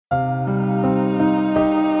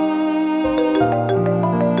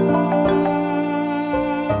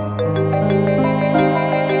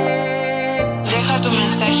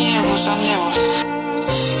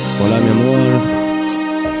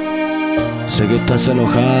Sé que estás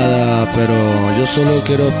enojada, pero yo solo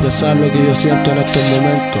quiero expresar lo que yo siento en estos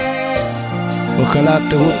momentos. Ojalá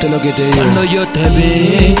te guste lo que te digo. Cuando yo te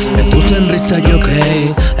vi, en tu sonrisa yo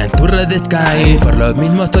creí, en tus redes caí, por lo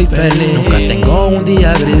mismo estoy feliz. Nunca tengo un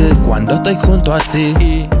día gris cuando estoy junto a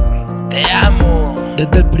ti. Te amo.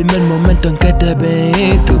 Desde el primer momento en que te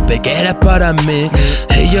vi, supe que eras para mí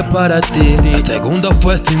y yo para ti. El segundo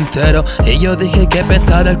fue sincero y yo dije que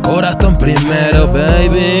pensar el corazón primero,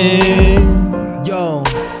 baby. Yo.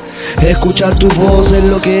 Escuchar tu voz es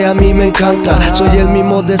lo que a mí me encanta. Soy el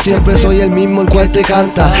mismo de siempre, soy el mismo el cual te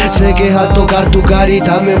canta. Sé que al tocar tu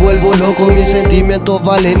carita me vuelvo loco. Mis sentimientos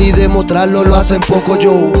valen y demostrarlo lo hacen poco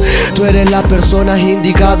yo. Tú eres las personas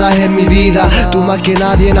indicadas en mi vida. Tú más que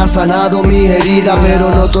nadie has sanado mis heridas. Pero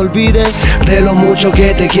no te olvides de lo mucho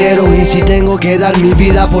que te quiero. Y si tengo que dar mi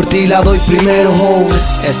vida por ti la doy primero, oh.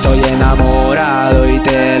 Estoy enamorado y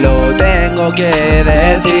te lo tengo que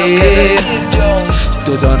decir.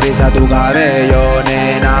 Tu sonrisa, tu cabello,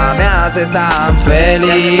 nena, me haces tan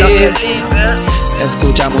feliz.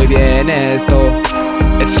 Escucha muy bien esto,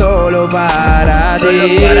 es solo para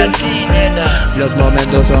ti. Los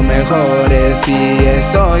momentos son mejores si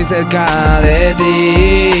estoy cerca de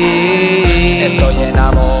ti. Estoy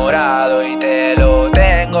enamorado y te lo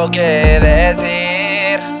tengo que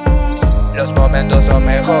decir. Los momentos son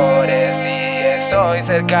mejores si estoy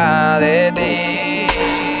cerca de ti.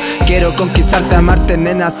 Quiero conquistarte, amarte,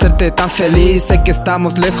 nena, hacerte tan feliz. Sé que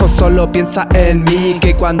estamos lejos, solo piensa en mí.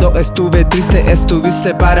 Que cuando estuve triste,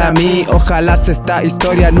 estuviste para mí. Ojalá esta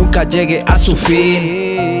historia nunca llegue a su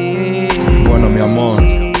fin. Bueno, mi amor,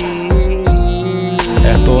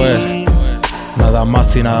 esto es nada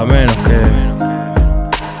más y nada menos que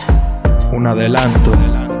un adelanto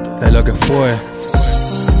de lo que fue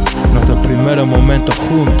nuestros primeros momentos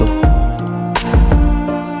juntos.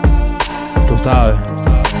 Tú sabes,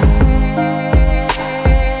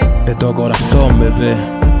 de todo corazón, bebé,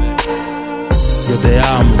 yo te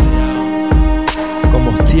amo,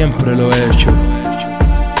 como siempre lo he hecho,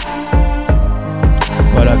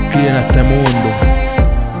 para aquí en este mundo.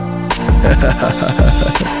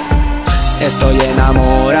 Estoy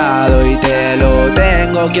enamorado y te lo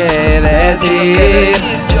tengo que decir.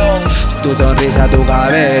 Tu sonrisa, tu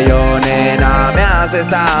cabello, nena, me haces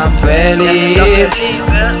tan feliz.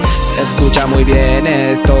 Escucha muy bien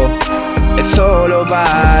esto, es solo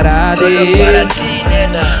para ti.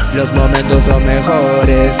 Los momentos son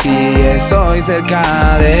mejores si estoy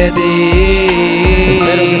cerca de ti.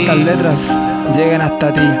 Espero que estas letras lleguen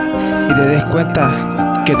hasta ti y te des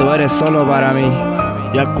cuenta que tú eres solo para mí.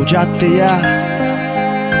 ¿Ya escuchaste ya?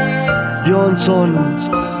 Jhonsson,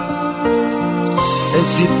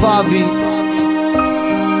 McFaby,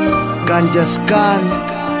 Ganjahskan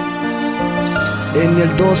en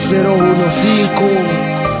el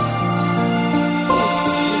 2015.